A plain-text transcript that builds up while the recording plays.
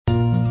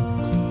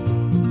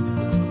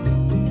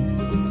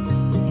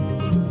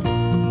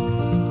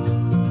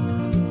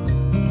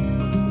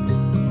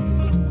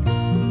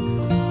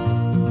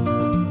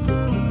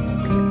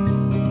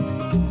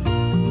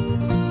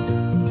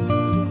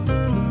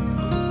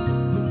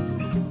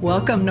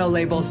Welcome, No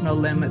Labels, No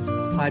Limits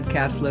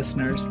podcast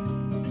listeners.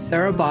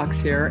 Sarah Box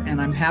here,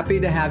 and I'm happy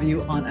to have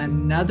you on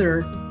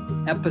another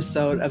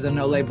episode of the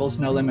No Labels,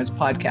 No Limits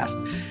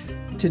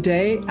podcast.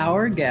 Today,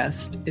 our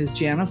guest is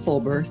Jana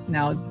Fulberth.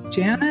 Now,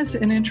 Jana's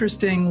an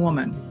interesting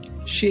woman.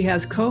 She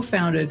has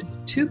co-founded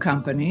two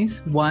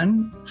companies,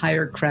 one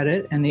Higher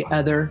Credit and the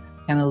other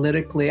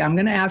Analytically. I'm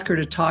going to ask her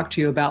to talk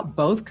to you about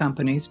both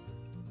companies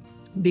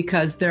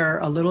because they're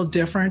a little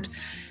different.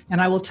 And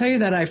I will tell you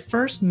that I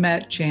first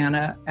met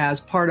Jana as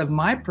part of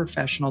my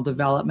professional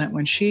development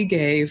when she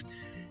gave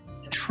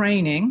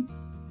training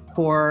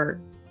for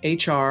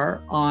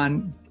HR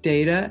on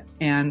data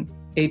and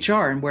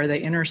HR and where they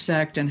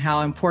intersect and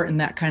how important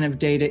that kind of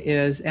data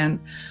is. And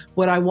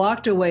what I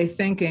walked away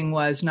thinking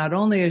was not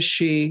only is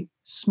she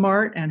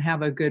smart and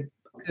have a good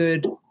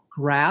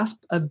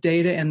grasp of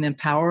data and the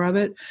power of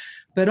it,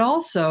 but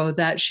also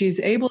that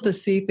she's able to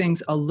see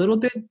things a little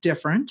bit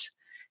different.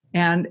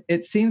 And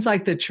it seems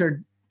like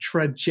the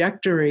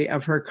trajectory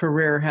of her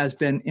career has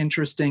been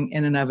interesting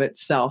in and of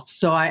itself.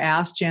 So I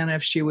asked Jana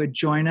if she would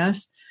join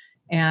us,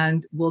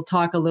 and we'll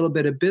talk a little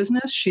bit of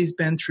business. She's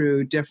been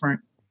through different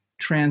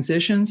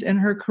transitions in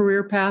her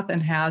career path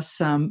and has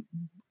some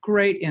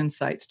great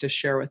insights to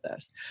share with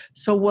us.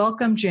 So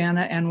welcome,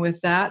 Jana. And with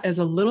that, as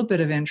a little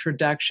bit of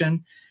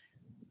introduction,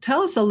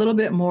 tell us a little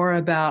bit more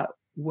about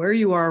where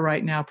you are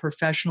right now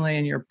professionally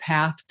and your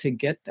path to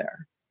get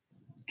there.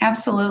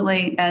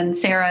 Absolutely. And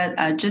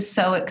Sarah, just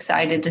so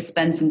excited to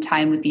spend some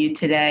time with you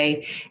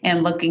today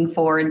and looking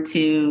forward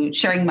to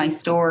sharing my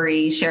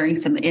story, sharing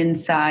some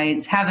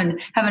insights, having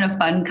a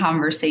fun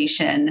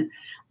conversation.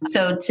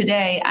 So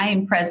today I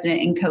am president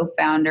and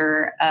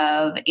co-founder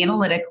of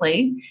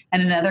Analytically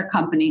and another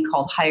company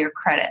called Higher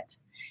Credit.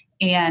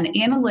 And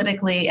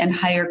Analytically and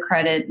Higher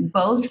Credit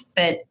both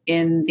fit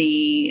in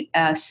the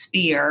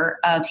sphere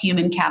of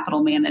human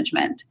capital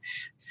management.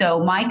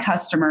 So my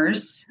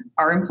customers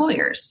are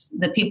employers.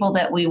 The people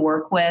that we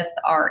work with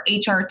are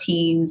HR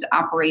teams,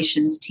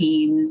 operations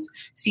teams,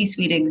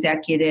 C-suite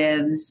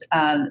executives,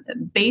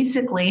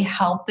 basically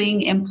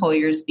helping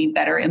employers be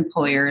better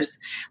employers,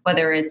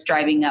 whether it's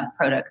driving up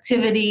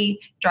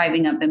productivity,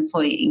 driving up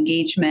employee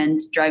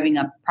engagement, driving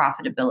up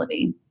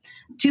profitability.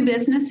 Two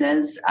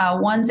businesses.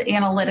 One's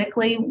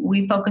Analytically.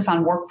 We focus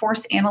on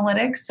workforce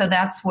analytics. So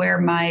that's where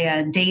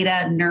my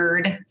data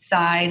nerd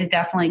side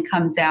definitely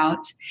comes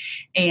out.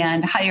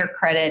 And Higher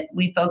Credit,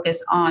 we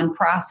focus on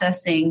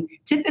processing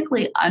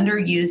typically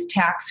underused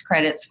tax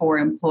credits for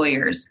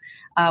employers.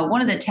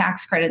 One of the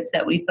tax credits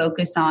that we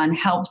focus on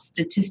helps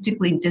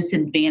statistically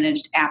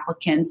disadvantaged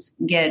applicants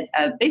get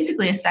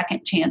basically a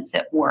second chance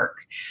at work.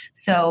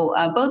 So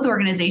both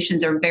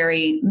organizations are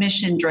very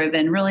mission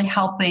driven, really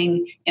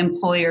helping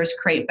employers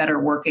create better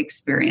work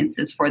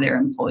experiences for their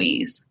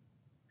employees.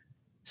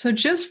 So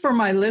just for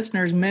my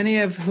listeners, many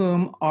of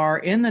whom are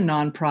in the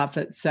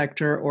nonprofit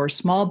sector or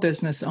small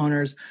business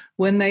owners,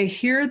 when they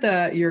hear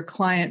your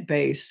client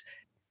base,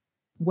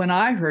 when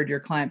I heard your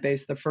client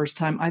base the first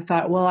time, I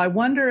thought, well, I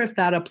wonder if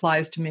that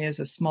applies to me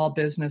as a small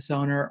business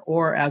owner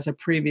or as a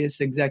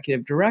previous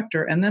executive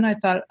director. And then I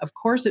thought, of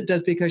course it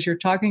does, because you're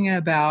talking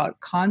about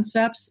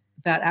concepts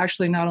that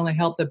actually not only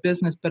help the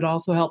business, but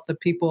also help the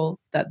people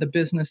that the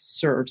business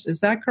serves.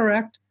 Is that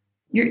correct?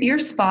 You're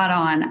spot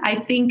on. I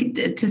think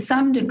to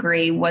some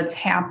degree, what's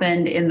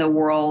happened in the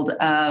world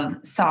of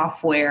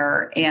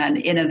software and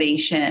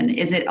innovation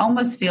is it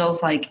almost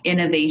feels like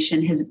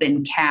innovation has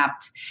been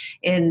capped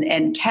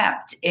and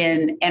kept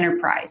in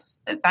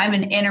enterprise. If I'm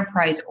an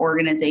enterprise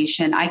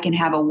organization, I can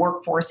have a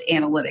workforce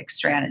analytics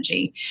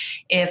strategy.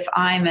 If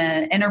I'm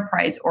an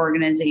enterprise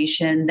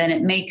organization, then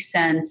it makes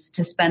sense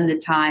to spend the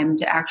time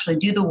to actually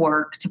do the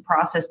work to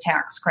process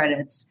tax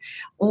credits.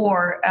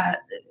 Or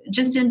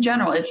just in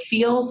general, it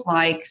feels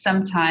like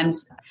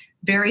sometimes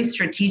very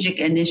strategic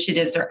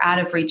initiatives are out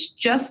of reach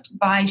just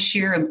by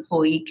sheer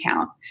employee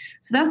count.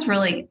 So that's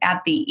really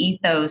at the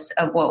ethos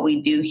of what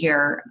we do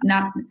here.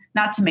 Not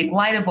to make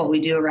light of what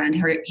we do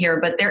around here,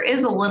 but there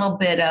is a little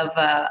bit of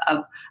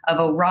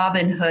a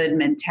Robin Hood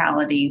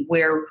mentality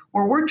where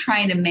we're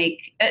trying to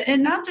make,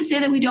 and not to say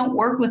that we don't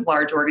work with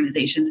large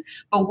organizations,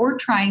 but we're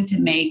trying to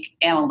make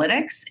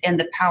analytics and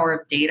the power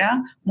of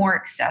data more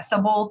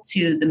accessible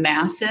to the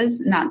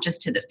masses, not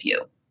just to the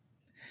few.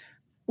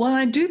 Well,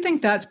 I do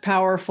think that's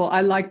powerful.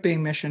 I like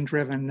being mission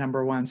driven,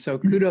 number one. So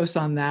kudos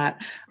on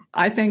that.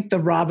 I think the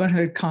Robin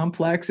Hood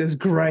complex is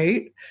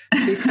great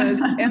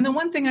because, and the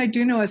one thing I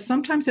do know is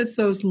sometimes it's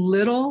those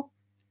little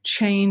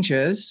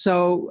changes.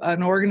 So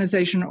an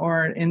organization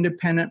or an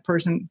independent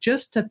person,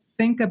 just to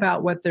think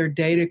about what their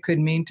data could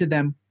mean to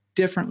them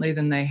differently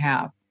than they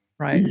have.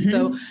 Right. Mm-hmm.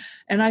 So,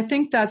 and I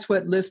think that's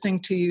what listening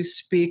to you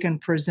speak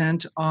and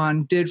present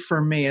on did for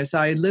me as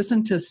I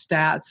listened to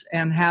stats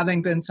and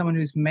having been someone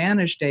who's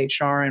managed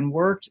HR and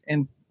worked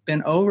and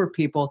been over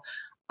people,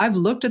 I've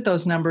looked at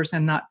those numbers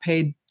and not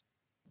paid,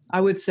 I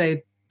would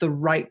say, the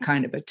right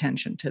kind of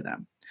attention to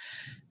them.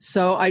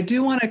 So I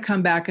do want to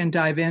come back and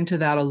dive into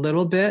that a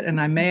little bit. And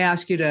I may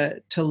ask you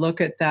to look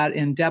at that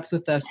in depth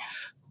with us,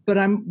 but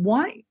I'm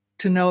wanting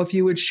to know if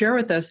you would share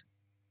with us,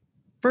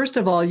 First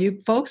of all, you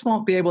folks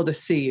won't be able to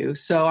see you.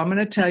 So I'm going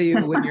to tell you,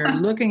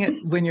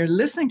 when you're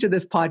listening to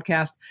this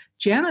podcast,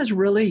 Jana's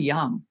really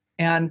young.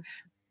 And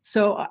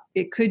so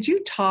could you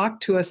talk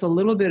to us a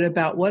little bit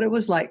about what it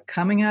was like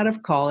coming out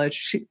of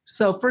college?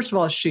 So first of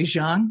all, she's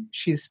young,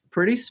 she's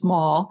pretty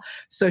small.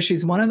 So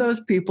she's one of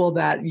those people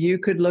that you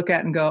could look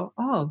at and go,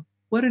 oh,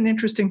 what an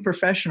interesting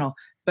professional,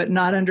 but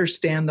not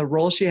understand the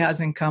role she has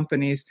in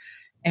companies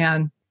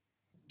and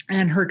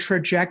her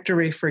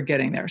trajectory for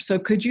getting there. So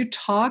could you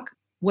talk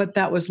what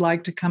that was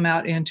like to come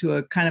out into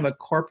a kind of a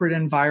corporate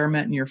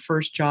environment in your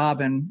first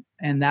job and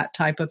that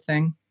type of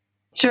thing?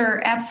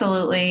 Sure,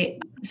 absolutely.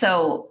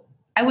 So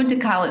I went to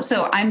college.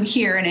 So I'm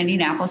here in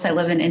Indianapolis. I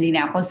live in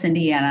Indianapolis,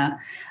 Indiana.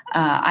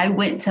 I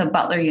went to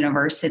Butler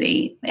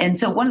University. And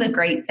so one of the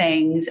great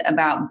things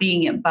about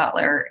being at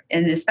Butler,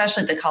 and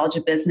especially the College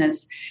of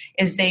Business,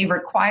 is they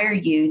require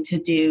you to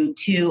do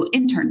 2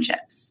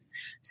 internships.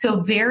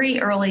 So very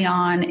early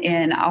on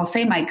in, I'll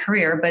say my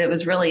career, but it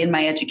was really in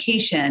my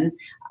education,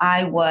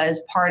 I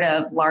was part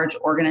of large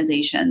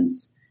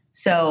organizations.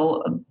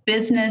 So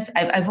business,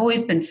 I've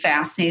always been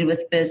fascinated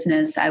with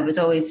business. I was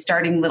always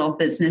starting little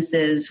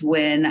businesses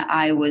when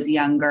I was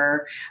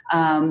younger.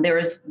 There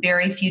was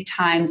very few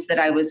times that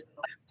I was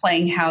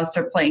playing house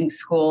or playing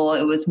school.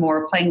 It was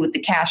more playing with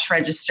the cash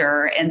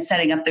register and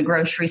setting up the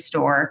grocery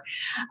store.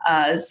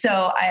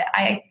 So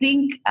I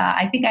think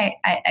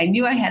I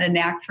knew I had a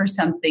knack for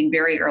something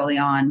very early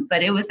on,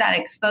 but it was that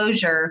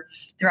exposure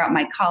throughout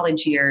my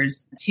college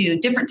years to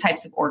different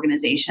types of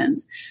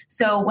organizations.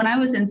 So when I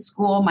was in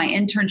school, my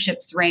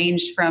internships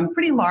ranged from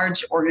pretty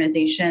large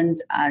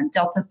organizations,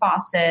 Delta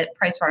Faucett,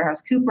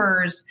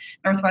 PricewaterhouseCoopers,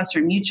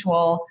 Northwestern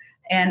Mutual.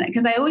 And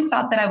because I always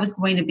thought that I was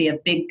going to be a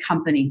big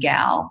company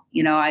gal,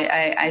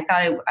 I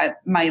thought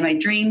my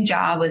dream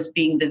job was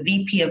being the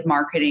VP of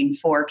marketing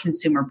for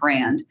consumer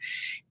brand.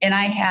 And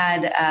I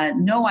had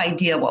no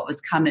idea what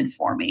was coming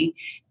for me.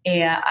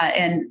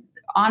 And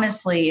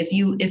honestly, if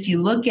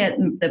you look at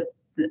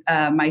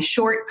my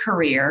short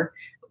career,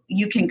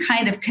 you can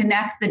kind of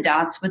connect the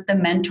dots with the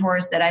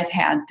mentors that I've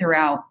had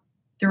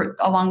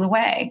along the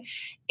way.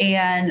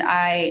 And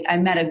I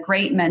met a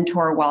great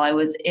mentor while I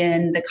was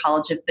in the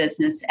College of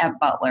Business at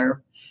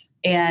Butler.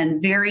 And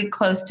very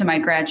close to my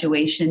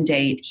graduation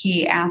date,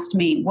 he asked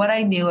me what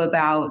I knew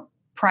about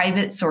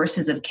private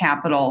sources of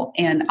capital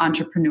and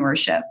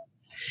entrepreneurship.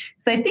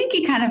 So I think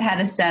he kind of had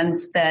a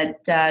sense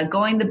that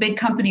going the big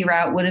company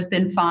route would have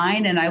been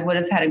fine, and I would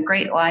have had a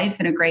great life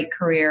and a great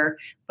career,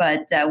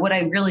 but would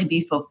I really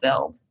be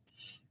fulfilled?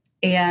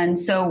 And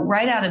so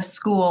right out of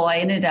school, I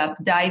ended up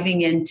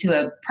diving into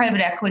a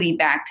private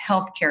equity-backed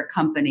healthcare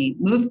company,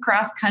 moved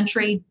cross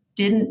country,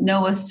 didn't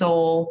know a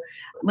soul,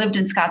 lived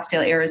in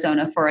Scottsdale,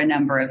 Arizona for a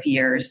number of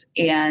years,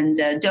 and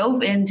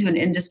dove into an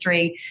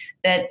industry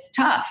that's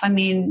tough. I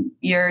mean,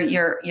 you're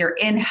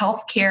in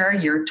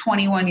healthcare, you're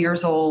 21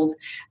 years old,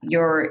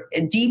 you're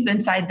deep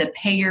inside the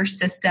payer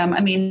system.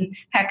 I mean,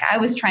 heck, I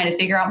was trying to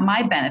figure out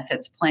my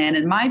benefits plan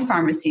and my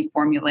pharmacy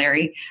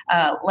formulary,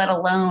 let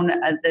alone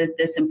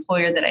this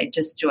employer that I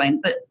just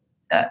joined. But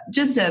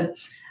just a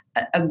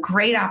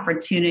great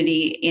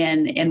opportunity.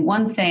 And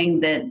one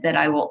thing that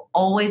I will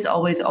always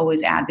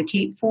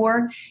advocate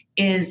for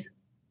is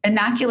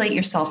inoculate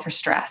yourself for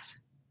stress.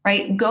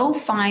 Right? Go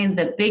find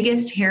the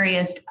biggest,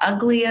 hairiest,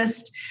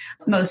 ugliest,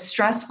 most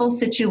stressful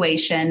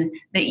situation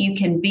that you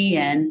can be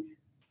in,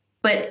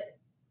 but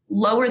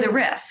lower the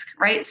risk,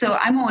 right? So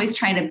I'm always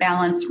trying to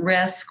balance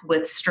risk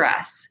with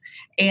stress.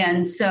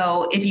 And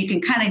so if you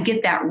can kind of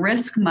get that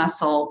risk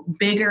muscle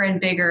bigger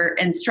and bigger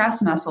and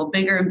stress muscle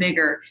bigger and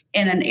bigger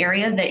in an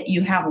area that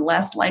you have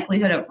less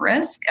likelihood of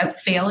risk, of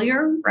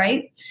failure,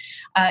 right?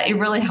 It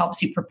really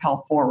helps you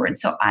propel forward.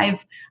 So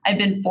I've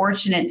been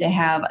fortunate to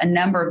have a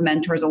number of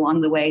mentors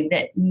along the way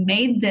that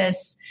made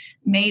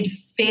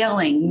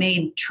failing,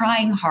 made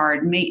trying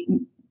hard,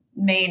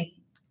 made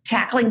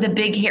tackling the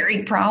big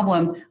hairy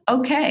problem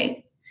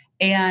okay.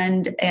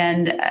 And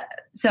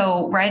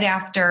so right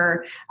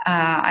after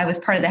I was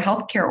part of the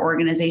healthcare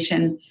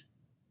organization,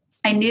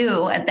 I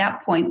knew at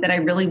that point that I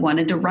really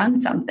wanted to run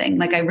something.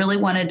 Like I really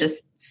wanted to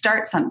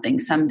start something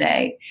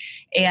someday.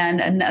 And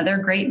another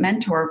great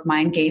mentor of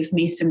mine gave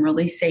me some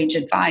really sage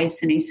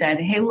advice. And he said,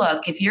 hey,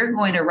 look, if you're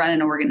going to run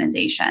an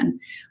organization,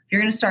 if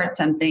you're going to start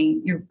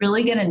something, you're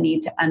really going to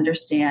need to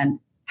understand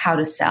how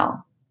to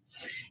sell.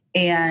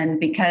 And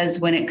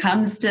because when it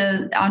comes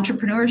to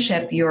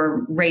entrepreneurship,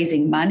 you're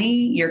raising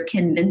money, you're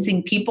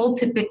convincing people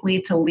typically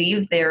to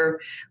leave their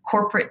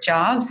corporate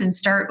jobs and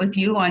start with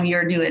you on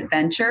your new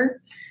adventure.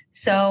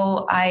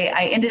 So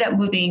I ended up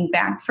moving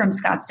back from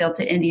Scottsdale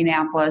to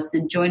Indianapolis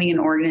and joining an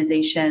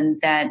organization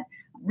that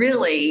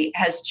really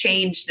has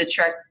changed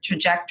the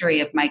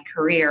trajectory of my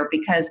career,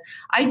 because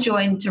I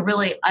joined to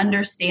really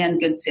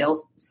understand good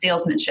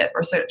salesmanship,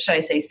 or should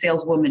I say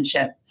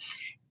saleswomanship.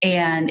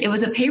 And it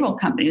was a payroll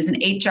company. It was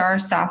an HR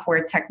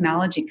software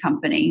technology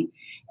company.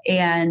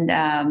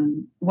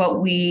 And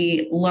what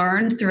we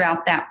learned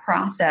throughout that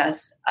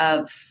process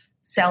of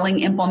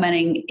selling,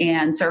 implementing,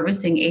 and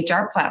servicing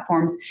HR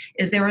platforms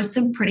is there were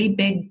some pretty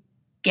big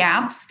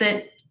gaps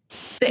that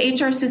the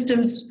HR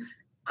systems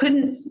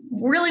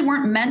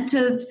weren't meant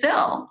to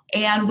fill.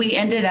 And we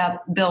ended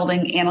up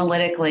building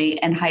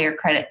analytically and higher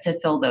credit to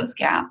fill those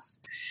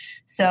gaps.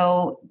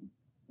 So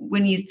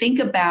when you think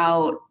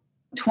about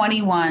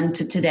 21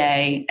 to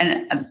today,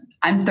 and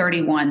I'm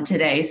 31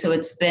 today, so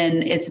it's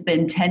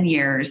been 10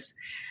 years.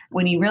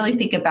 When you really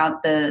think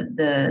about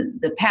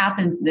the path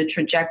and the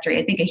trajectory,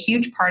 I think a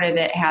huge part of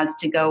it has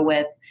to go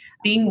with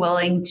being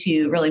willing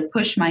to really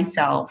push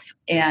myself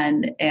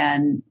and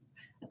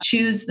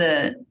choose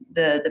the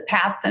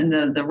path and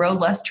the road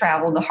less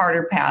traveled, the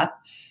harder path.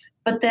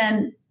 But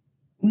then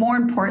more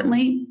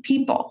importantly,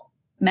 people,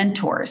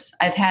 mentors.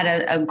 I've had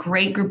a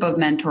great group of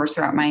mentors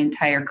throughout my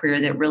entire career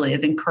that really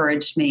have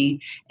encouraged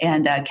me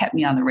and kept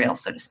me on the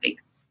rails, so to speak.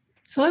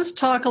 So let's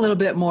talk a little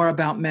bit more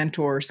about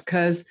mentors,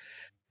 because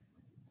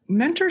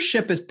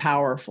mentorship is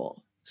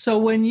powerful. So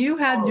when you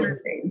had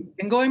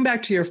and going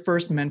back to your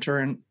first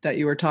mentor that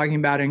you were talking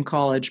about in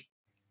college,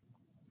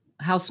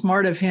 how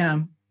smart of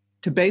him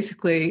to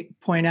basically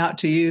point out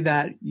to you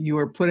that you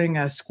were putting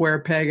a square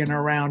peg in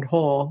a round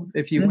hole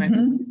if you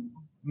went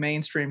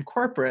mainstream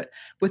corporate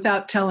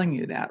without telling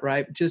you that,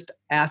 right? Just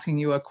asking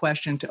you a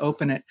question to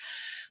open it.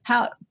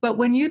 But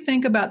when you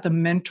think about the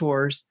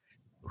mentors,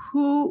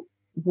 who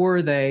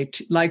were they?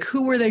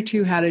 Who were they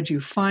to? How did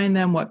you find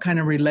them? What kind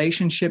of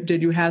relationship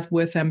did you have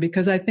with them?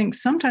 Because I think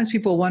sometimes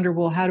people wonder,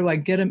 well, how do I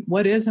get him?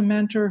 What is a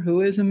mentor? Who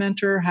is a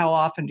mentor? How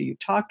often do you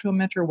talk to a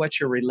mentor? What's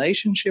your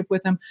relationship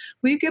with them?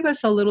 Will you give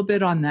us a little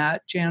bit on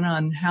that, Jana,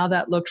 on how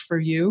that looked for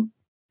you?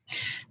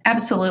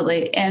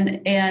 Absolutely.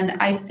 And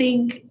I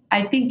think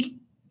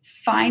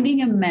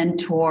finding a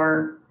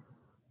mentor,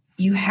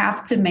 you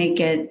have to make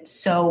it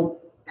so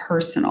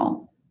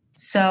personal.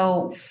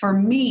 So for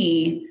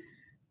me,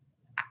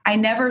 I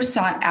never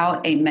sought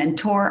out a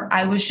mentor.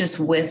 I was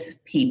just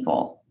with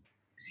people.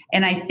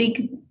 And I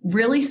think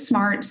really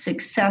smart,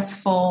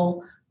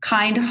 successful,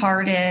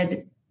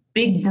 kind-hearted,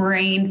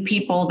 big-brained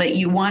people that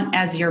you want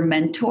as your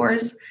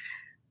mentors,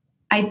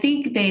 I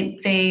think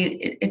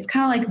it's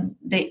kind of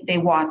like they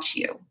watch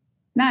you.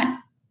 Not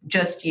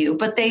just you,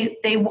 but they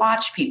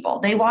watch people.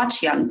 They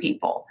watch young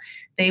people.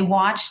 They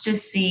watch to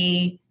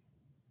see,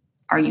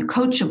 are you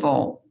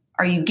coachable?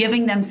 Are you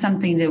giving them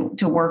something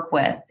to work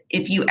with?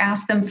 If you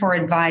ask them for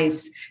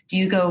advice, do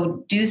you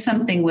go do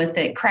something with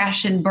it,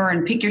 crash and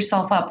burn, pick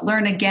yourself up,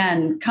 learn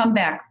again, come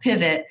back,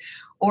 pivot,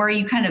 or are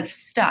you kind of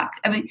stuck?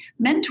 I mean,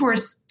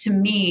 mentors to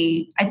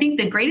me, I think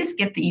the greatest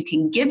gift that you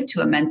can give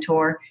to a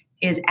mentor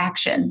is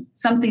action,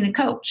 something to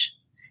coach,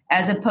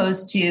 as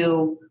opposed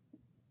to,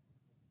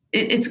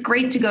 it's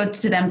great to go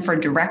to them for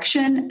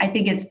direction. I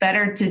think it's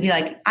better to be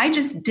like, I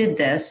just did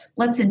this.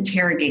 Let's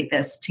interrogate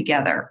this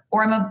together.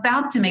 Or I'm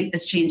about to make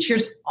this change.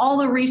 Here's all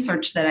the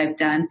research that I've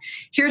done.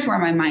 Here's where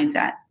my mind's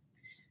at.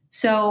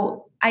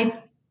 So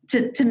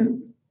to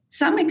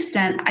some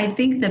extent, I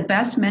think the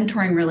best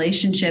mentoring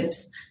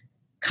relationships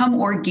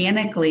come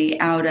organically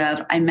out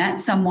of, I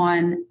met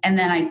someone and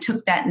then I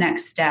took that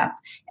next step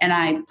and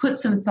I put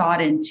some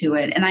thought into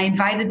it and I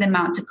invited them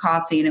out to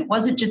coffee, and it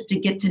wasn't just to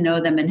get to know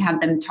them and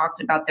have them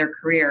talk about their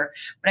career,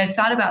 but I've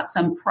thought about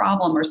some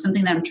problem or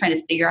something that I'm trying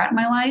to figure out in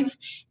my life,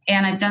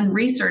 and I've done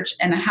research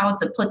and how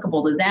it's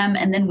applicable to them,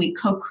 and then we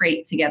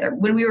co-create together.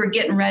 When we were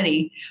getting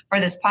ready for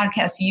this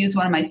podcast, you used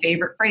one of my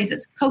favorite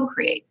phrases,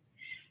 co-create.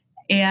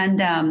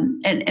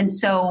 And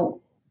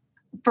so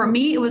for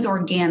me, it was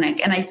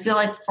organic. And I feel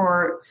like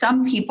for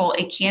some people,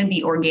 it can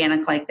be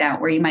organic like that,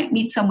 where you might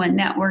meet someone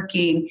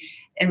networking,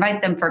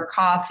 invite them for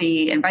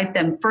coffee, invite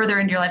them further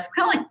into your life. It's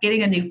kind of like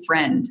getting a new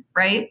friend,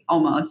 right?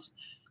 Almost.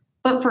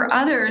 But for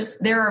others,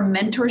 there are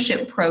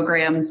mentorship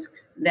programs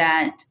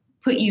that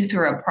put you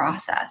through a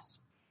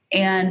process.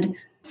 And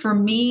for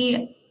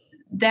me,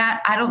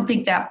 that I don't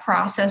think that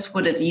process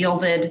would have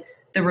yielded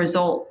the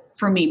result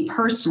for me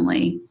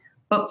personally.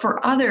 But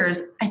for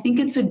others, I think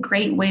it's a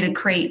great way to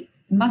create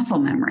muscle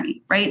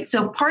memory, right?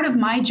 So part of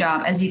my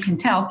job, as you can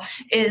tell,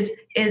 is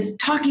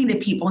talking to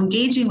people,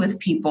 engaging with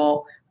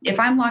people. If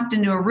I'm locked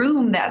into a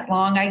room that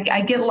long,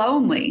 I get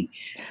lonely.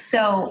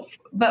 So,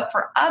 but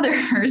for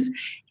others,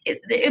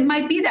 it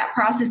might be that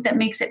process that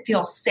makes it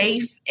feel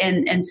safe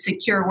and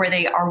secure, where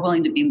they are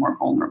willing to be more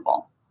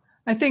vulnerable.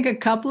 I think a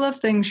couple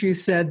of things you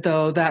said,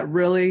 though, that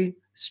really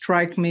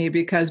strike me,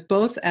 because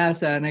both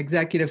as an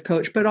executive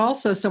coach, but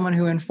also someone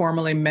who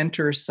informally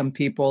mentors some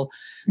people,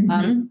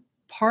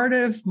 part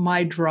of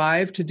my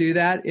drive to do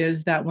that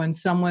is that when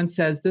someone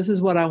says, this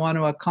is what I want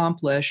to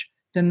accomplish,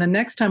 then the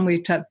next time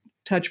we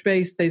touch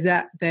base, they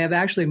have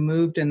actually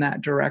moved in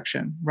that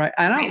direction, right?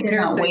 I don't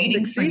care if they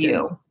succeeded. For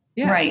you.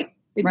 Yeah. Right.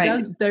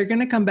 They're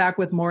going to come back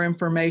with more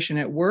information.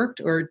 It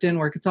worked or it didn't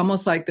work. It's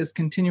almost like this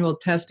continual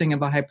testing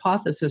of a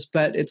hypothesis,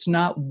 but it's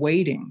not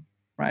waiting,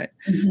 right?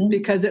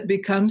 Because it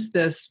becomes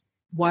this,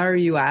 why are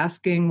you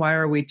asking? Why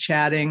are we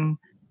chatting?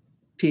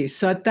 Piece.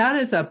 So that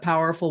is a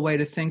powerful way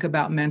to think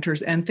about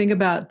mentors, and think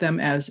about them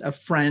as a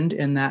friend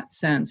in that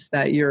sense,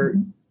 that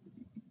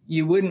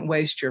you wouldn't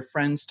waste your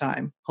friend's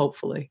time,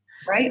 hopefully.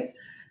 Right.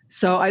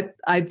 So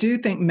I do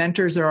think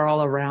mentors are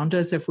all around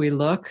us if we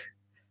look.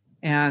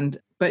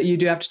 But you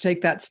do have to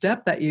take that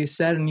step that you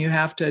said, and you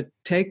have to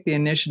take the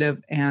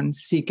initiative and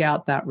seek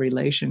out that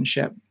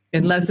relationship,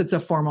 unless it's a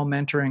formal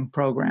mentoring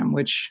program,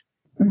 which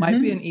might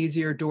be an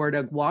easier door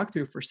to walk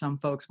through for some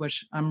folks,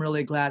 which I'm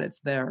really glad it's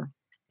there.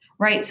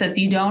 Right. So if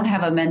you don't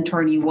have a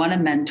mentor and you want a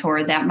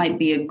mentor, that might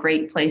be a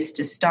great place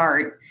to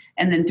start.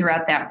 And then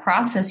throughout that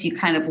process, you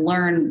kind of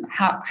learn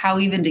how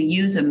even to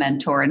use a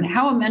mentor, and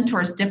how a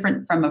mentor is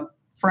different from a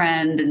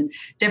friend and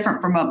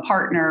different from a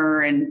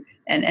partner, and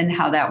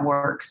how that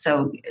works.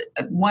 So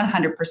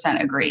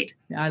 100% agreed.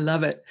 I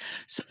love it.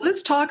 So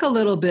let's talk a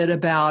little bit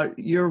about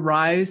your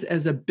rise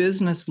as a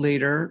business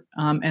leader,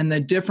 and the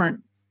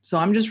different. So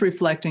I'm just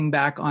reflecting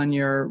back on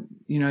your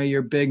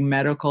big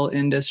medical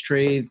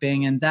industry,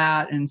 being in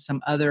that, and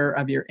some other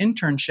of your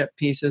internship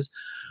pieces.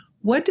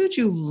 What did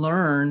you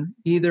learn,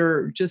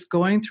 either just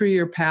going through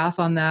your path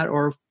on that,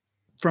 or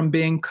from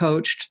being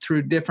coached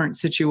through different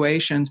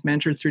situations,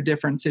 mentored through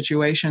different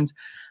situations,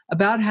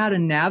 about how to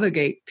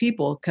navigate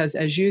people? Because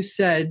as you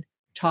said,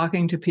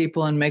 talking to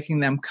people and making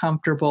them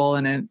comfortable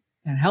and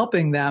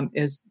helping them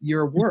is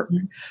your work.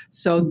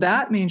 So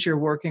that means you're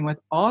working with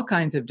all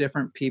kinds of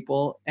different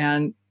people.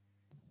 And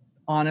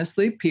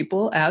honestly,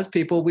 people,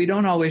 we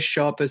don't always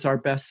show up as our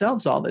best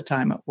selves all the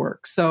time at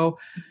work. So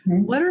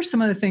what are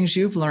some of the things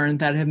you've learned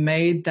that have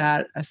made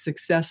that a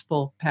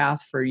successful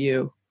path for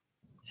you?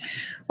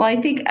 Well, I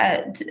think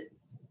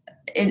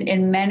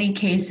in many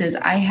cases,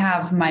 I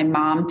have my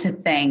mom to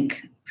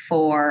thank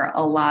for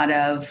a lot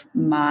of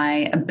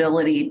my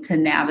ability to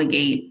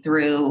navigate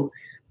through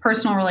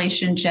personal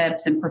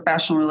relationships and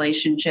professional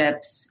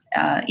relationships,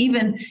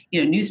 even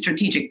new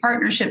strategic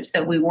partnerships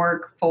that we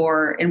work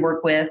for and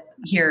work with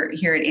here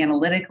at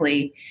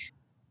Analytically.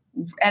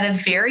 At a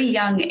very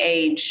young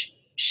age,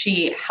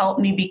 she helped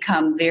me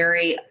become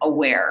very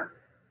aware.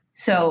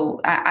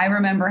 So I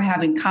remember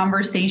having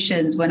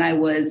conversations when I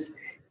was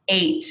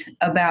 8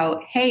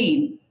 about,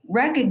 hey,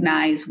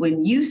 recognize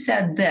when you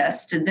said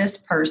this to this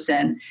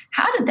person,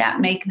 how did that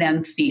make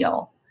them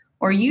feel?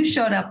 Or you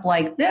showed up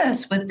like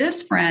this with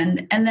this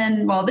friend, and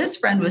then while this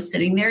friend was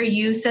sitting there,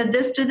 you said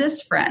this to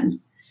this friend.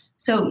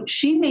 So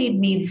she made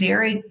me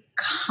very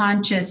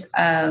conscious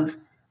of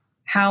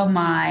how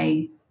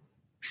my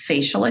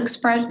facial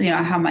expression,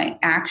 how my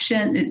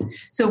action is.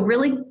 So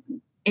really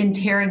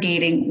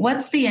interrogating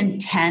what's the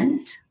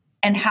intent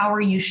and how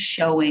are you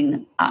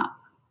showing up?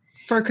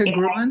 For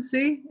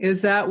congruency?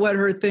 Is that what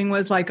her thing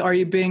was? Like, are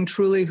you being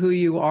truly who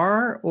you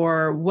are?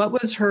 Or what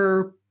was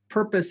her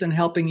purpose in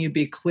helping you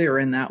be clear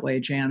in that way,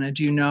 Jana?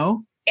 Do you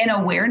know? An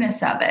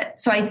awareness of it.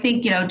 So I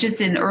think,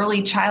 just in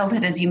early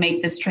childhood, as you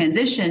make this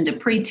transition to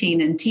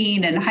preteen and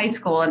teen and high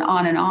school and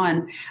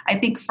on, I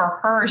think for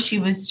her, she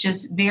was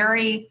just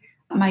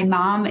my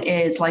mom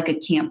is like a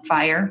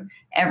campfire.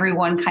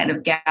 Everyone kind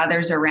of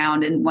gathers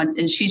around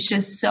and she's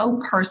just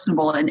so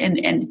personable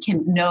and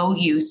can know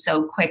you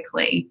so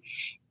quickly.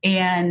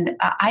 And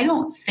I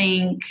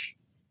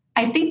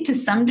think to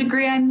some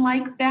degree I'm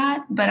like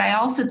that, but I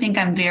also think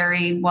I'm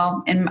very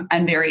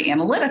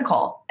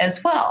analytical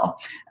as well,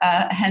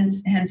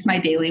 hence my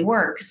daily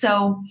work.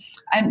 So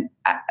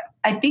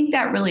I think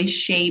that really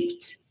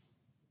shaped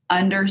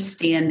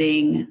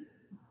understanding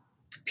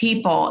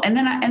people. And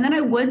then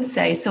I would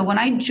say, so when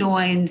I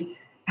joined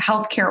a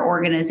healthcare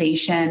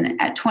organization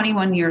at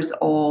 21 years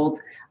old,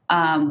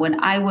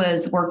 when I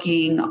was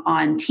working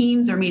on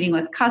teams or meeting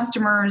with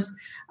customers,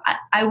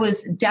 I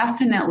was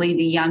definitely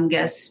the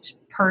youngest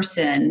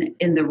person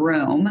in the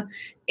room.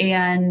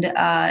 And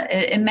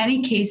in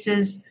many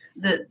cases,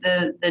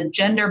 the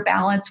gender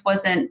balance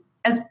wasn't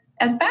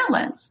as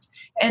balanced.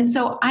 And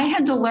so I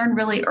had to learn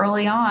really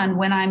early on,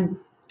 when I'm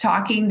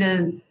talking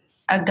to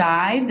a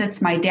guy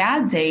that's my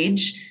dad's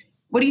age,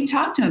 what do you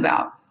talk to him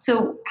about?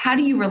 So how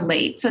do you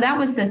relate? So that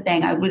was the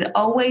thing. I would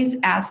always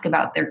ask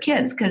about their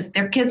kids, because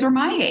their kids were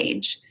my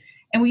age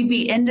and we'd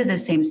be into the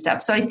same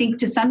stuff. So I think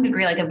to some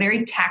degree, like a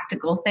very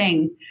tactical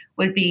thing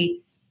would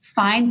be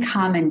find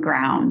common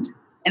ground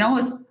and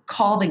almost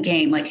call the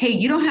game. Like, hey,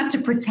 you don't have to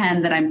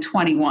pretend that I'm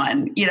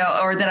 21,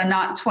 or that I'm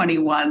not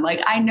 21.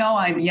 Like, I know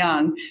I'm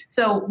young.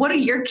 So what are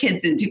your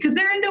kids into? Because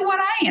they're into what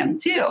I am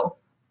too.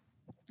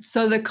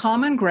 So the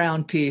common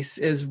ground piece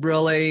is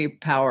really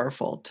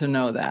powerful to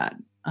know that.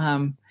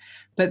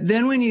 But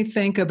then when you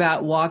think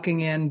about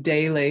walking in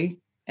daily,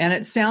 and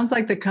it sounds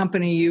like the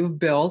company you've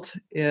built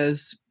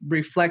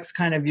reflects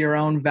kind of your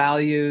own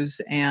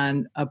values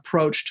and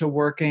approach to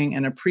working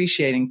and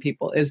appreciating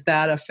people. Is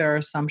that a fair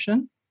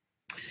assumption?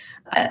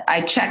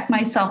 I check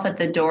myself at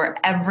the door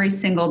every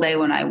single day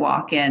when I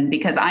walk in,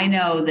 because I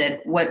know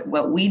that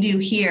what we do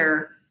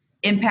here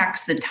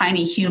impacts the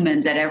tiny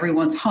humans at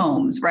everyone's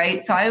homes,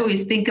 right? So I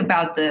always think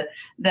about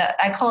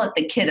I call it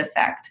the kid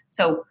effect.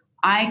 So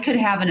I could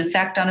have an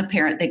effect on a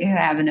parent, they could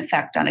have an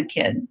effect on a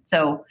kid.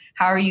 So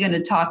how are you going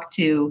to talk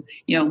to,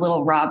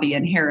 little Robbie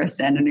and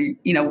Harrison,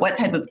 and, what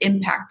type of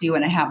impact do you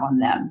want to have on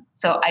them?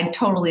 So I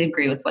totally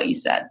agree with what you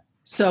said.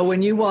 So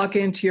when you walk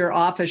into your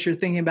office, you're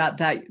thinking about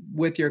that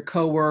with your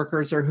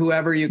coworkers or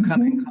whoever you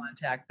come in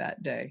contact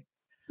that day.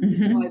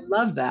 Mm-hmm. Oh, I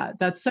love that.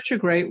 That's such a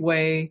great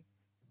way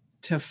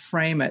to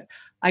frame it.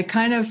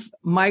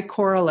 my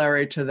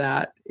corollary to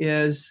that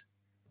is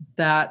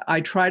that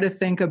I try to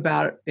think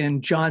about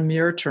in John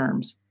Muir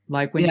terms,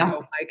 like when you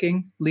go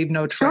hiking, leave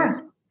no trace.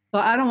 Sure. So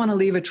I don't want to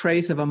leave a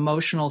trace of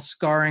emotional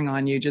scarring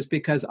on you just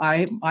because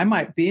I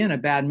might be in a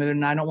bad mood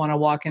and I don't want to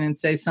walk in and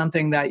say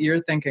something that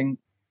you're thinking,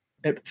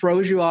 it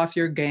throws you off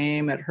your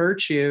game, it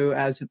hurts you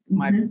as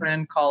my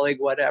friend, colleague,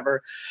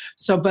 whatever.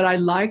 So, but I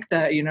like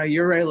that,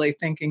 you're really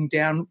thinking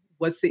down,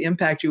 what's the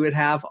impact you would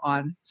have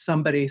on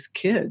somebody's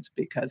kids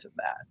because of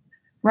that?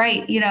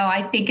 Right.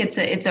 I think it's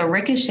a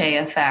ricochet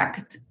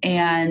effect.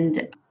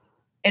 And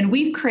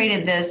we've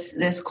created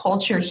this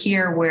culture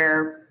here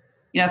where,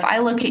 if I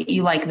look at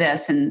you like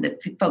this, and the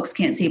folks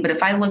can't see, but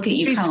if I look at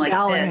you kind of like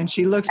this, and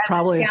she looks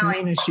probably as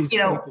mean as she's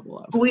capable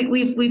of.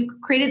 We've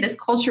created this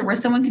culture where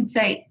someone can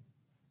say,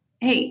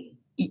 "Hey,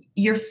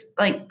 you're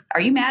like,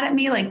 are you mad at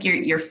me? Like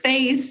your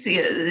face,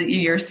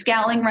 you're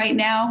scowling right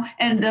now."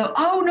 And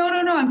oh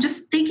no, I'm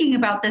just thinking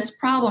about this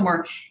problem.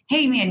 Or,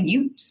 hey man,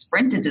 you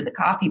sprinted to the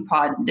coffee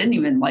pot and didn't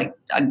even like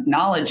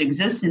acknowledge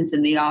existence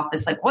in the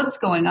office. Like, what's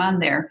going on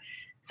there?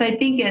 So I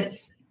think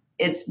it's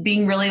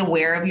being really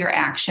aware of your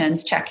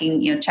actions,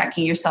 checking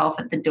yourself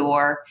at the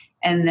door,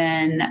 and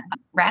then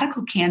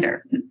radical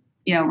candor.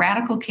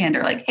 Radical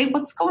candor. Like, hey,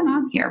 what's going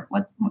on here?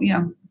 What's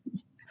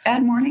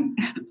bad morning.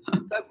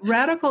 But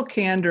radical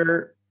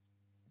candor.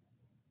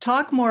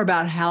 Talk more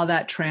about how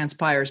that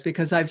transpires,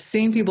 because I've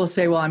seen people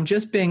say, "Well, I'm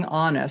just being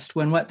honest,"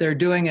 when what they're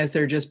doing is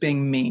they're just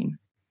being mean.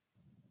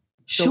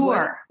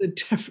 Sure.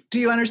 So do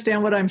you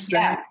understand what I'm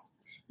saying?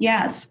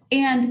 Yes.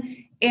 And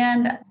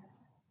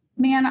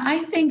man, I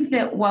think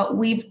that what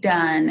we've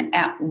done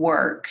at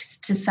work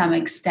to some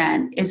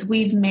extent is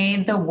we've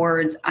made the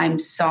words "I'm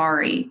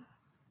sorry"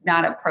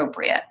 not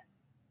appropriate,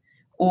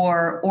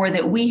 or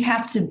that we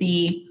have to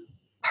be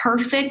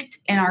perfect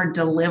in our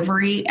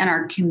delivery and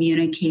our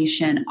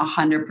communication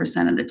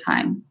 100% of the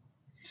time.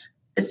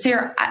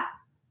 Sarah,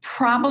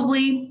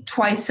 probably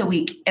twice a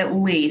week at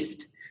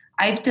least,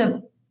 I have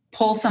to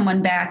pull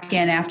someone back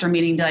in after a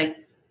meeting and be like,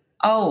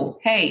 "Oh,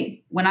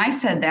 hey, when I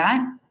said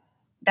that,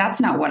 that's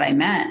not what I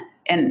meant.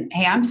 And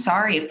hey, I'm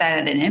sorry if that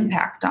had an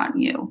impact on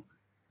you."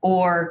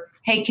 Or,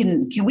 "Hey,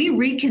 can we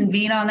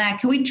reconvene on that?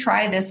 Can we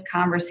try this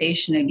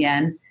conversation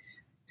again?"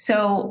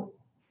 So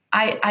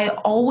I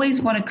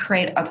always want to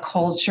create a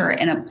culture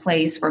and a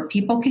place where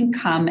people can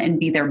come and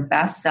be their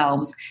best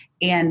selves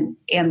and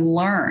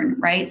learn,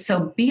 right?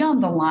 So be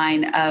on the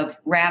line of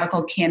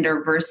radical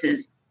candor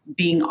versus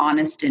being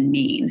honest and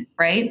mean,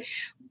 right?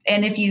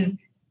 And if you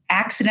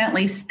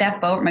accidentally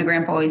step over, my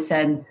grandpa always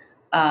said,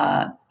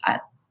 I'm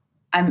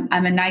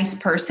a nice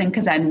person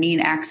because I'm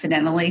mean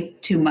accidentally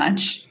too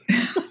much.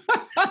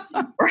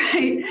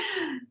 Right?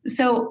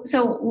 So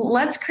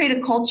let's create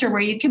a culture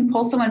where you can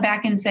pull someone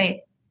back and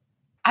say,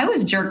 "I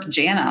was jerk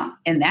Jana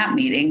in that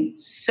meeting.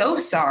 So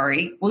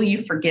sorry. Will you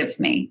forgive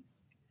me?"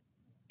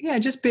 Yeah,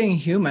 just being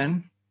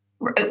human.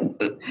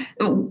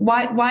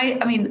 Why?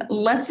 I mean,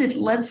 let's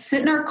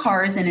sit in our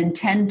cars and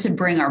intend to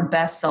bring our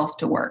best self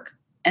to work.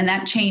 And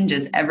that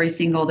changes every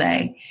single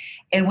day.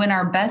 And when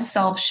our best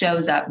self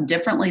shows up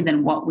differently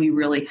than what we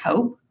really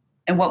hope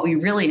and what we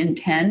really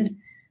intend,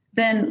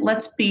 then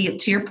let's be,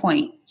 to your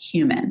point,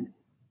 human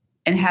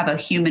and have a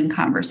human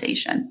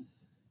conversation.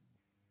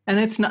 And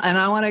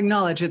I want to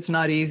acknowledge it's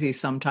not easy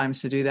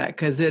sometimes to do that,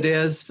 because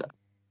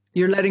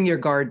you're letting your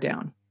guard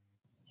down.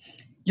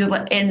 Those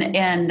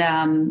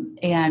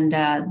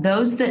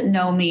that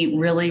know me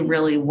really,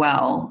 really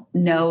well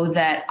know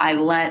that I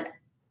let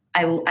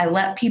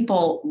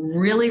people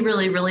really,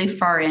 really, really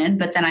far in,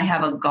 but then I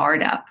have a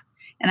guard up.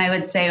 And I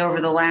would say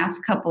over the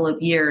last couple of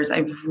years,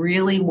 I've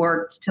really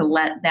worked to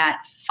let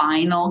that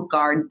final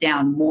guard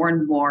down more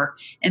and more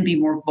and be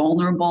more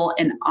vulnerable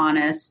and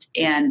honest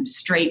and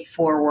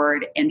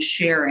straightforward and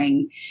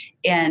sharing.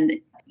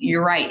 And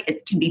you're right,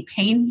 it can be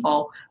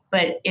painful,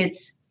 but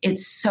it's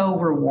so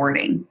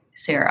rewarding,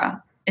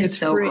 Sarah. It's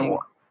so rewarding.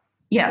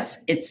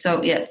 Yes,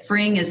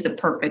 freeing is the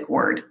perfect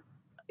word.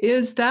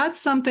 Is that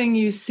something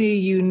you see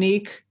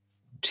unique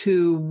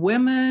to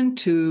women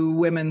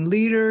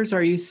leaders?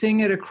 Are you seeing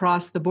it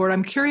across the board?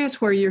 I'm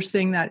curious where you're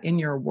seeing that in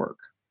your work.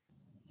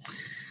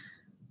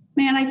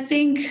 Man, I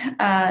think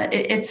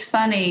it's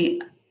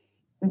funny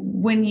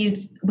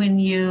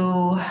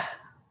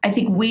I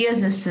think we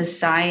as a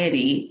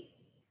society,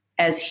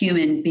 as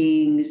human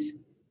beings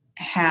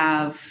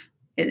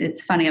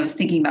it's funny. I was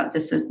thinking about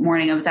this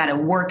morning. I was at a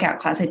workout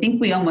class. I think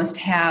we almost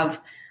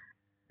have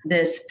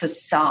this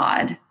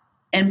facade,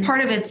 and part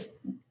of it's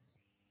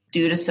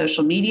due to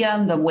social media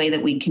and the way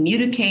that we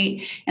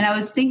communicate. And I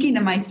was thinking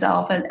to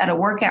myself at a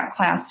workout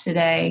class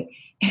today,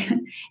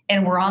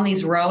 and we're on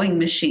these rowing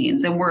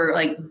machines and we're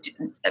like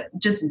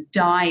just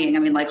dying. I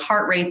mean, like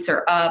heart rates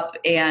are up,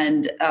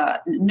 and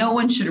no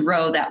one should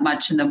row that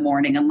much in the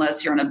morning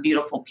unless you're on a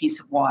beautiful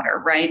piece of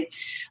water, right?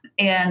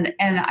 And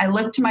I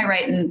looked to my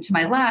right and to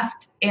my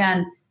left,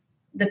 and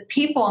the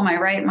people on my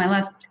right and my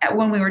left,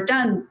 when we were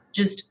done,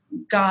 just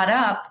got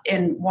up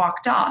and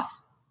walked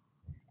off.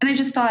 And I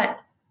just thought,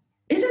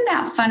 isn't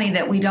that funny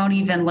that we don't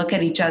even look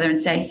at each other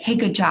and say, "Hey,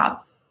 good job"?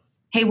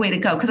 hey, way to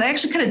go. Because I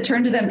actually kind of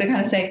turned to them to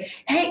kind of say,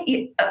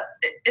 hey,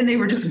 and they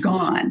were just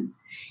gone.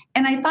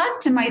 And I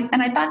thought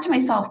to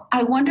myself,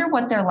 I wonder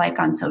what they're like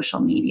on social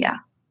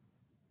media.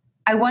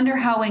 I wonder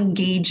how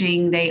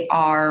engaging they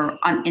are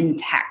in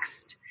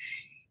text.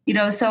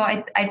 So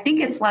I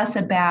think it's less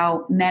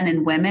about men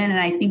and women, and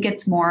I think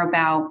it's more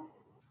about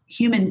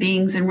human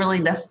beings and really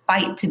the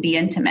fight to be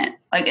intimate.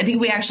 Like, I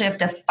think we actually have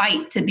to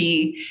fight to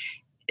be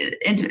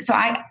intimate. So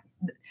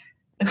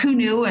who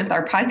knew with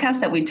our podcast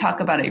that we'd talk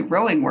about a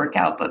rowing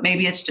workout, but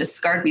maybe it's just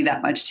scarred me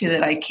that much too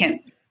that I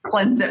can't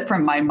cleanse it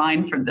from my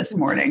mind from this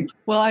morning.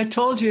 Well, I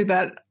told you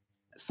that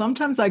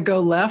sometimes I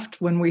go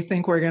left when we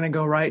think we're going to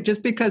go right,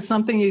 just because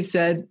something you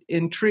said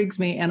intrigues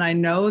me. And I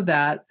know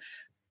that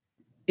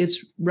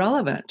it's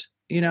relevant.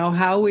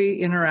 How we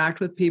interact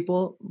with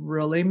people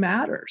really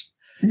matters.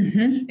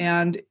 Mm-hmm.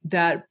 And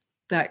that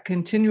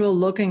continual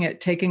looking at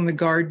taking the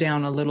guard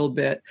down a little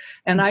bit.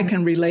 And I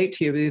can relate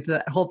to you,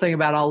 that whole thing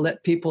about I'll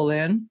let people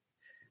in.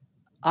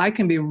 I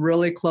can be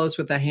really close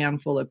with a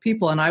handful of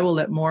people and I will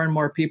let more and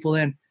more people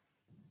in.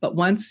 But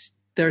once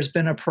there's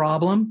been a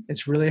problem,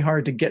 it's really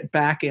hard to get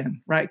back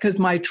in, right? Because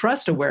my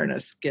trust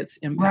awareness gets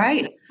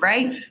impacted.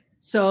 Right.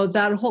 So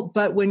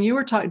but when you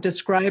were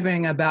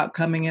describing about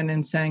coming in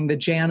and saying the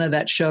Jana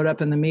that showed up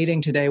in the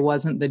meeting today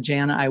wasn't the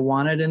Jana I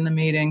wanted in the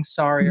meeting,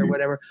 sorry, or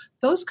whatever,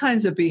 those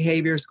kinds of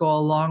behaviors go a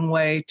long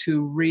way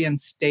to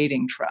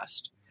reinstating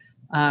trust.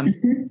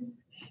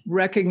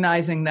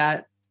 Recognizing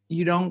that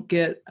you don't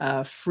get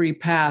a free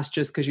pass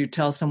just because you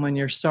tell someone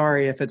you're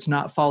sorry if it's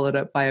not followed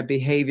up by a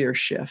behavior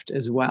shift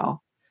as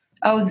well.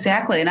 Oh,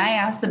 exactly. And I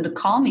asked them to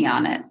call me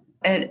on it.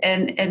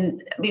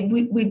 And I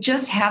mean, we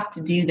just have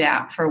to do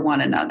that for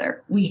one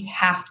another. We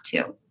have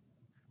to.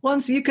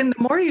 Once the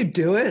more you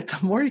do it,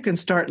 the more you can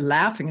start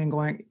laughing and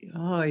going,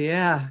 oh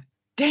yeah,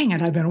 dang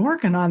it, I've been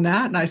working on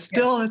that. And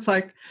it's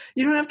like,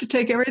 you don't have to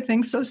take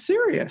everything so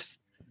serious.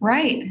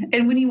 Right.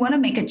 And when you want to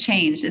make a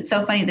change, it's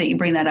so funny that you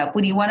bring that up.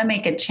 When you want to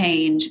make a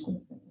change,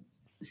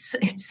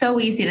 it's so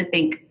easy to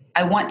think,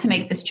 I want to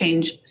make this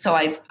change. So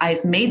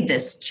I've made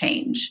this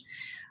change,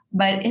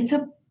 but it's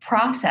a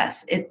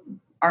process.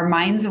 Our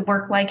minds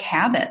work like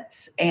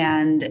habits,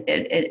 and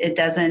it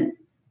doesn't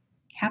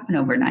happen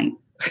overnight.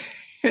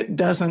 It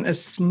doesn't.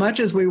 As much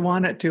as we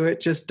want it to,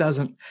 it just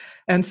doesn't.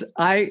 And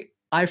I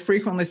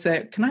frequently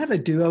say, can I have a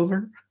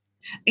do-over?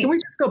 Can we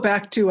just go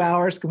back 2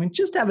 hours? Can we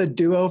just have a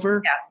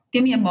do-over? Yeah.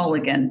 Give me a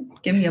mulligan.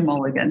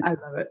 I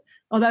love it.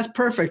 Oh, that's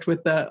perfect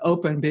with the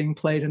Open being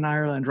played in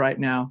Ireland right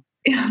now.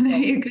 Yeah, there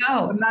you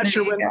go. I'm not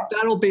sure when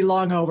that'll be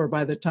long over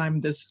by the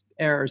time this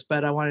airs,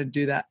 but I want to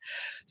do that.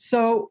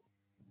 So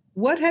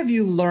what have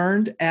you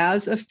learned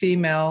as a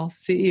female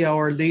CEO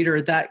or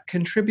leader that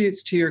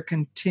contributes to your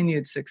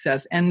continued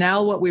success? And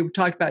now what we've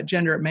talked about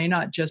gender, it may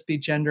not just be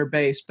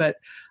gender-based, but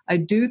I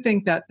do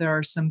think that there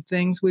are some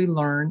things we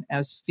learn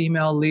as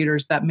female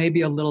leaders that may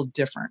be a little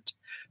different.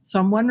 So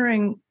I'm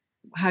wondering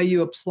how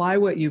you apply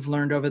what you've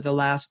learned over the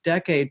last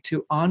decade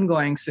to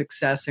ongoing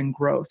success and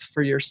growth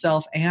for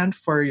yourself and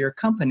for your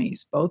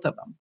companies, both of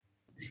them.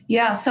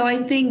 Yeah, so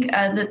I think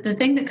the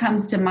thing that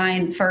comes to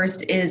mind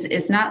first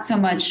is not so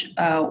much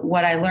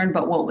what I learned,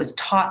 but what was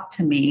taught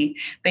to me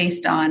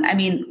based on,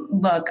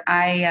 look,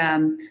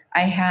 I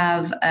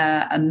have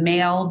a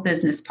male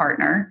business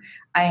partner.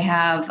 I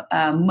have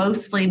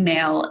mostly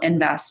male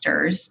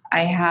investors.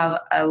 I have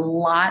a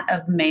lot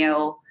of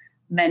male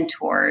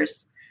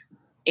mentors.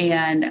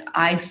 And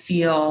I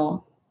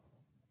feel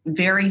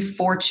very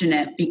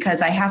fortunate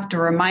because I have to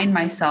remind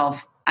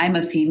myself I'm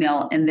a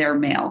female and they're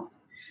male.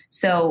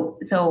 So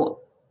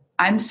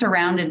I'm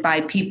surrounded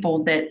by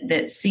people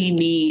that see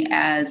me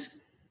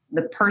as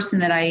the person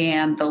that I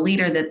am, the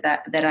leader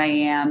that I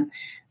am,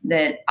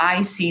 that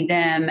I see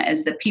them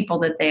as the people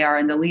that they are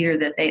and the leader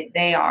that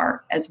they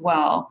are as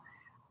well.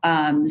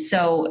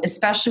 So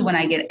especially when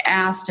I get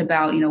asked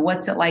about,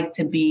 what's it like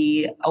to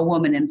be a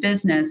woman in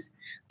business?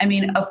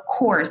 Of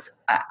course,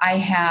 I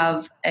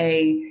have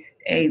a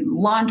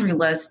laundry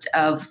list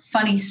of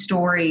funny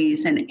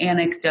stories and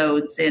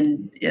anecdotes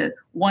and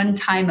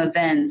one-time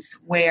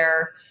events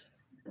where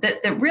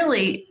that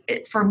really,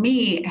 for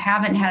me,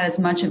 haven't had as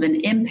much of an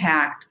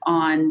impact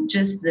on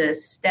just the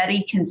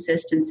steady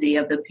consistency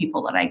of the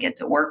people that I get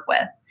to work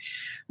with.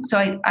 So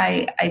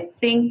I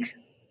think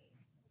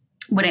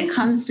when it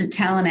comes to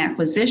talent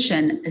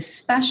acquisition,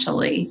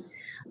 especially,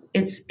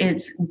 it's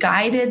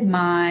guided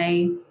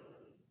my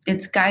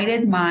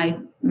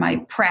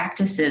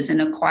practices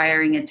in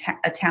acquiring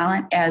a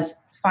talent as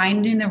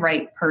finding the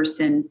right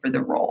person for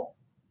the role.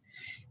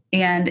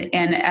 And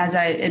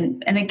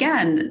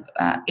again,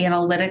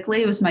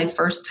 analytically, it was my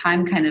first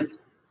time kind of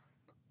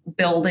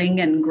building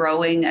and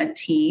growing a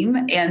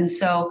team. And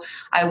so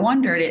I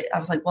wondered, I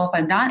was like, well, if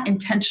I'm not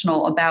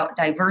intentional about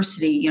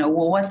diversity,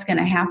 what's going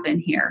to happen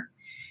here?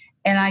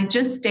 And I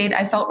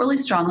felt really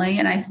strongly,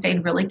 and I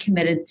stayed really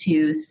committed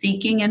to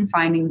seeking and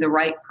finding the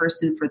right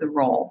person for the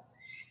role.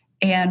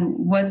 And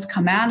what's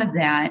come out of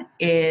that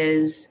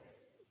is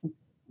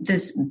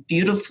this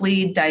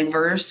beautifully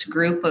diverse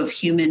group of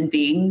human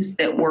beings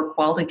that work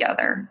well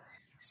together.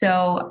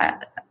 So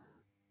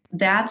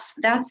that's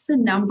the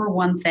number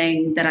one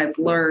thing that I've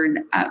learned.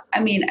 I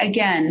mean,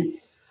 again,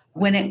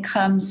 when it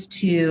comes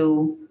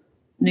to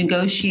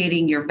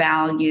negotiating your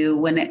value,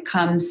 when it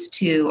comes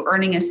to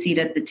earning a seat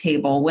at the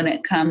table, when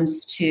it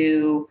comes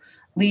to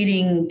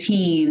leading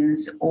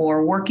teams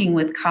or working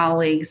with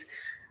colleagues,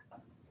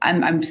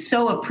 I'm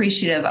so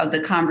appreciative of the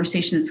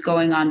conversation that's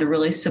going on to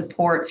really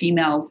support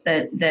females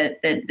that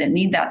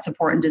need that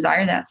support and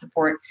desire that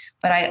support.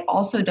 But I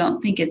also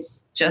don't think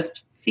it's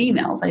just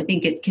females. I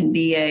think it can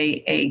be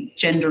a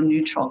gender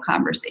neutral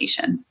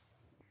conversation.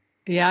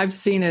 Yeah, I've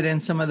seen it in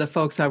some of the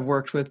folks I've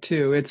worked with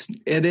too.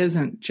 It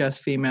isn't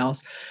just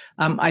females.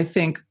 I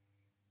think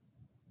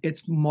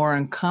it's more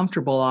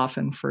uncomfortable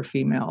often for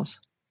females,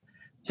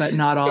 but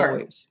not Sure.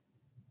 always.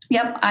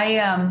 Yep,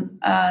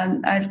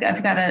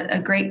 I've got a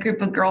great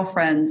group of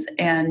girlfriends,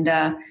 and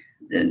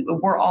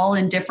we're all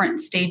in different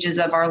stages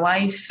of our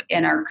life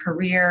and our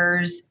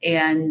careers,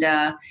 and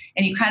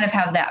you kind of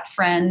have that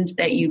friend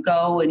that you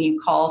go and you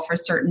call for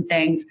certain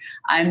things.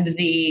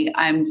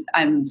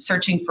 I'm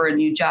searching for a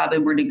new job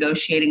and we're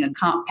negotiating a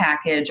comp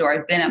package, or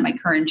I've been at my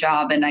current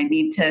job and I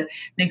need to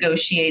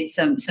negotiate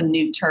some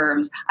new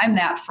terms. I'm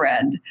that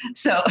friend,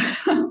 so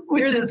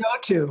which is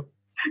go-to.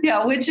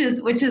 Yeah, which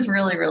is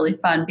really, really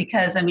fun,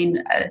 because I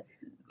mean,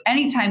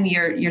 anytime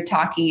you're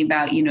talking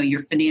about,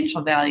 your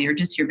financial value or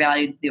just your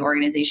value to the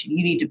organization,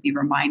 you need to be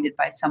reminded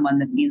by someone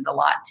that means a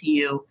lot to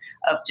you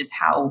of just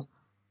how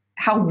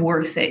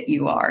worth it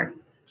you are.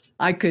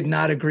 I could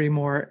not agree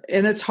more.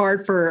 And it's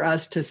hard for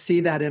us to see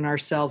that in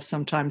ourselves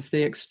sometimes,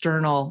 the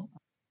external,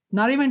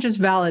 not even just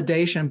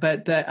validation,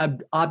 but the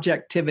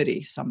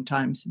objectivity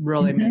sometimes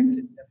really makes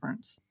a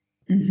difference.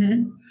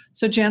 Mm-hmm.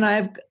 So Jen,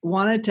 I've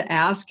wanted to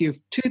ask you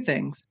two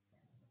things,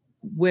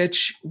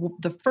 which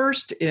the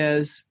first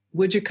is,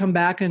 would you come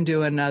back and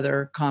do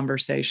another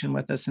conversation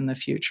with us in the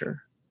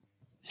future?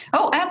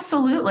 Oh,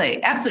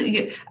 absolutely.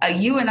 Absolutely.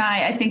 You and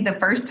I think the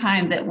first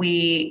time that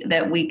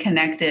we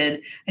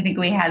connected, I think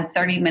we had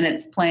 30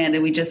 minutes planned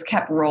and we just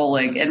kept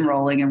rolling and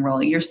rolling and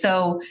rolling. You're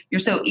so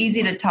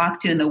easy to talk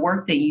to, and the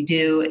work that you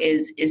do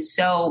is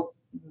so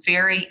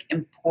very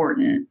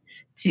important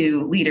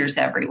to leaders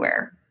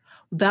everywhere.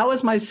 That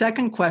was my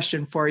second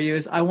question for you,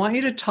 is I want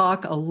you to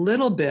talk a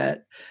little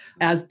bit,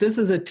 as this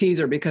is a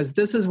teaser, because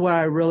this is what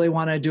I really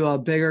want to do a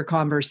bigger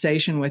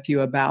conversation with you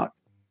about,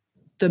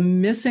 the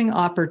missing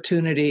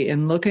opportunity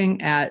in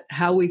looking at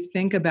how we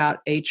think about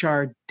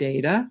HR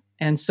data.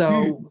 And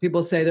so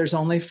people say there's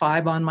only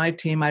 5 on my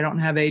team. I don't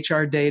have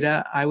HR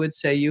data. I would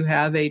say you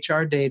have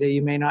HR data.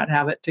 You may not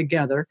have it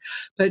together,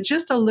 but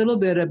just a little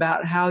bit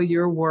about how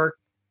your work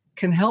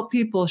can help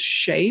people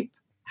shape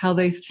how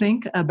they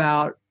think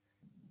about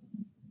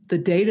the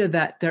data,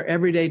 that their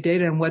everyday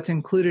data, and what's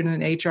included in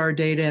HR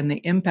data and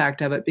the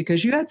impact of it,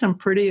 because you had some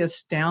pretty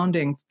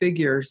astounding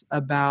figures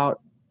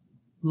about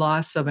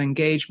loss of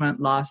engagement,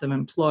 loss of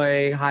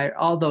employee,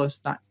 all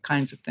those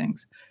kinds of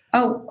things.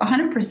 Oh,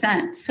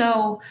 100%.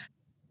 So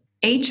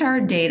HR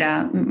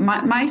data,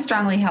 my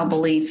strongly held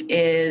belief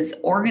is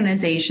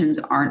organizations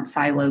aren't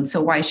siloed,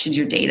 so why should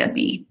your data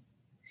be?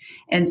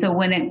 And so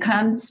when it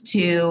comes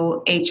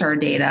to HR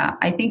data,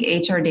 I think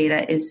HR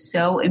data is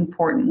so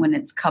important when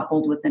it's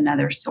coupled with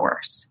another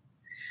source.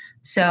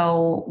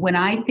 So when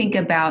I think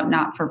about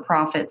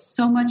not-for-profits,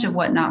 so much of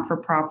what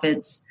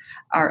not-for-profits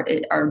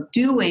are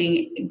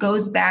doing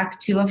goes back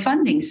to a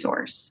funding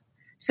source.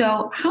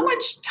 So how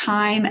much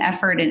time,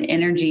 effort, and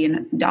energy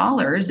and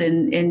dollars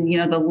and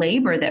the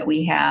labor that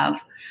we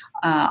have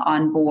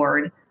on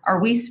board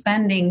are we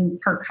spending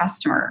per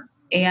customer?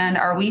 And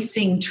are we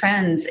seeing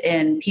trends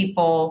in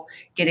people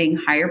getting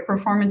higher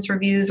performance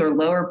reviews or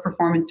lower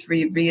performance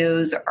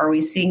reviews? Are we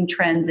seeing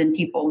trends in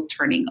people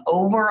turning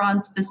over on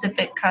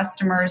specific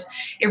customers?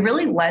 It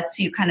really lets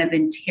you kind of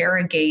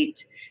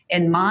interrogate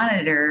and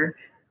monitor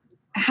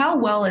how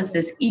well is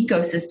this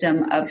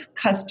ecosystem of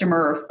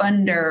customer,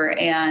 funder,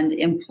 and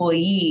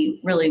employee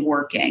really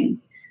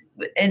working?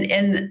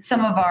 In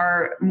some of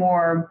our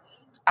more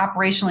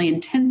operationally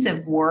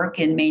intensive work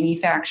in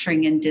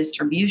manufacturing and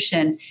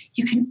distribution,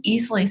 you can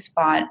easily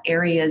spot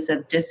areas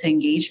of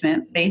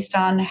disengagement based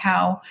on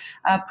how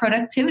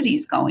productivity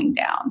is going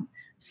down.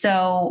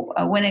 So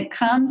when it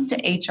comes to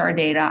HR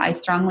data, I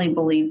strongly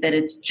believe that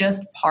it's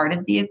just part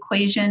of the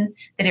equation,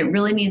 that it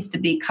really needs to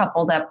be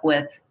coupled up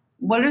with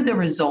what are the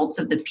results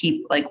of the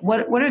people, like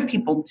what are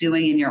people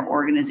doing in your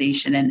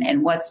organization,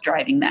 and what's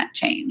driving that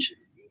change?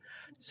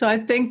 So I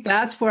think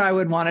that's where I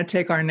would want to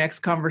take our next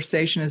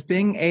conversation, is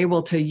being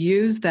able to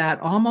use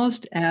that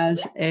almost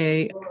as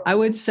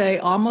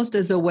almost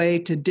as a way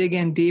to dig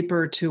in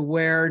deeper to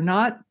where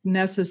not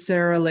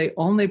necessarily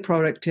only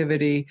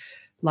productivity,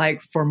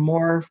 like for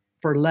more,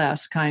 for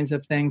less kinds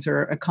of things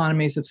or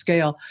economies of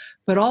scale,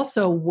 but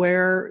also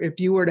where if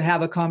you were to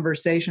have a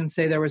conversation,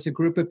 say there was a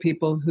group of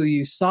people who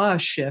you saw a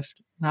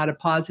shift, not a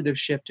positive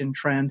shift in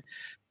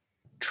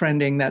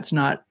trending that's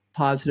not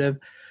positive,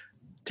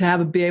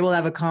 to be able to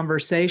have a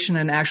conversation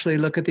and actually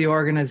look at the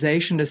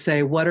organization to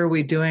say, what are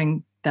we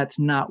doing that's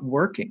not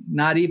working,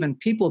 not even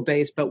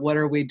people-based, but what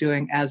are we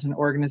doing as an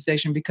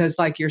organization? Because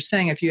like you're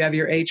saying, if you have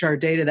your HR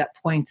data that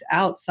points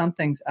out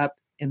something's up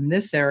in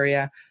this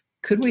area,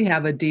 could we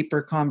have a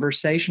deeper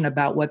conversation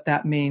about what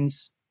that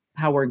means,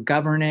 how we're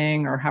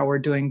governing or how we're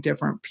doing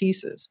different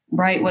pieces?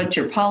 Right. What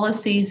your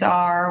policies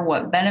are,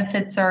 what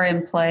benefits are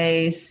in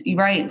place.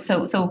 Right.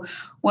 So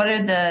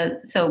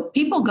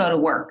people go to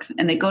work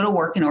and they go to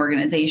work in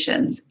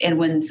organizations. And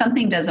when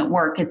something doesn't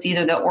work, it's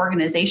either the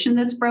organization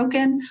that's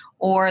broken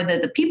or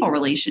the people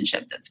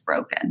relationship that's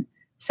broken.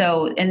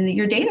 So, and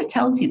your data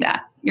tells you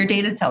that.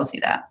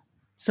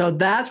 So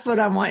that's what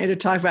I want you to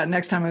talk about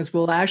next time is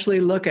we'll actually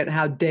look at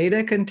how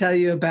data can tell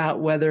you about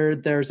whether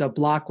there's a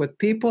block with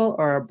people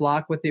or a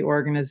block with the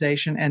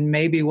organization and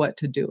maybe what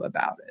to do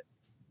about it.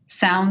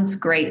 Sounds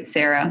great,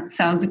 Sarah.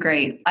 Sounds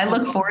great. I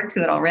look forward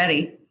to it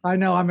already. I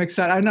know. I'm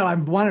excited. I know. I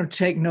want to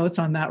take notes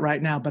on that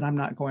right now, but I'm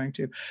not going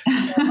to. So,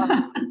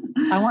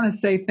 I want to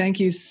say thank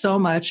you so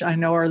much. I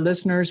know our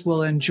listeners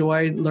will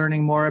enjoy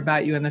learning more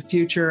about you in the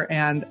future,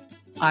 and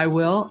I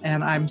will.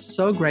 And I'm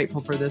so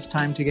grateful for this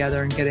time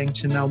together and getting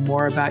to know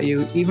more about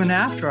you, even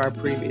after our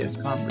previous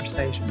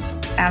conversation.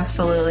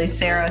 Absolutely,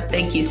 Sarah.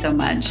 Thank you so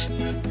much.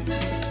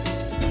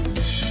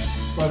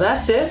 Well,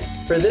 that's it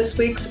for this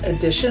week's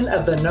edition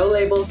of the No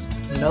Labels,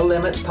 No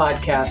Limits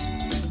podcast.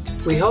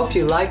 We hope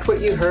you liked what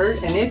you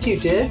heard, and if you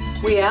did,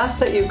 we ask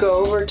that you go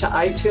over to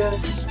iTunes,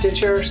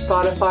 Stitcher,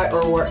 Spotify,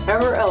 or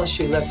wherever else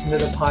you listen to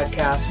the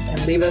podcast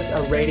and leave us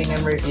a rating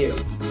and review.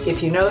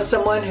 If you know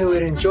someone who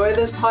would enjoy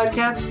this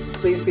podcast,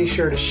 please be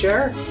sure to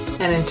share.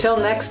 And until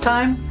next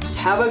time,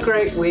 have a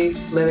great week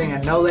living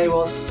a no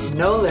labels,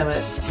 no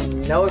limits,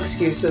 and no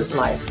excuses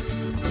life.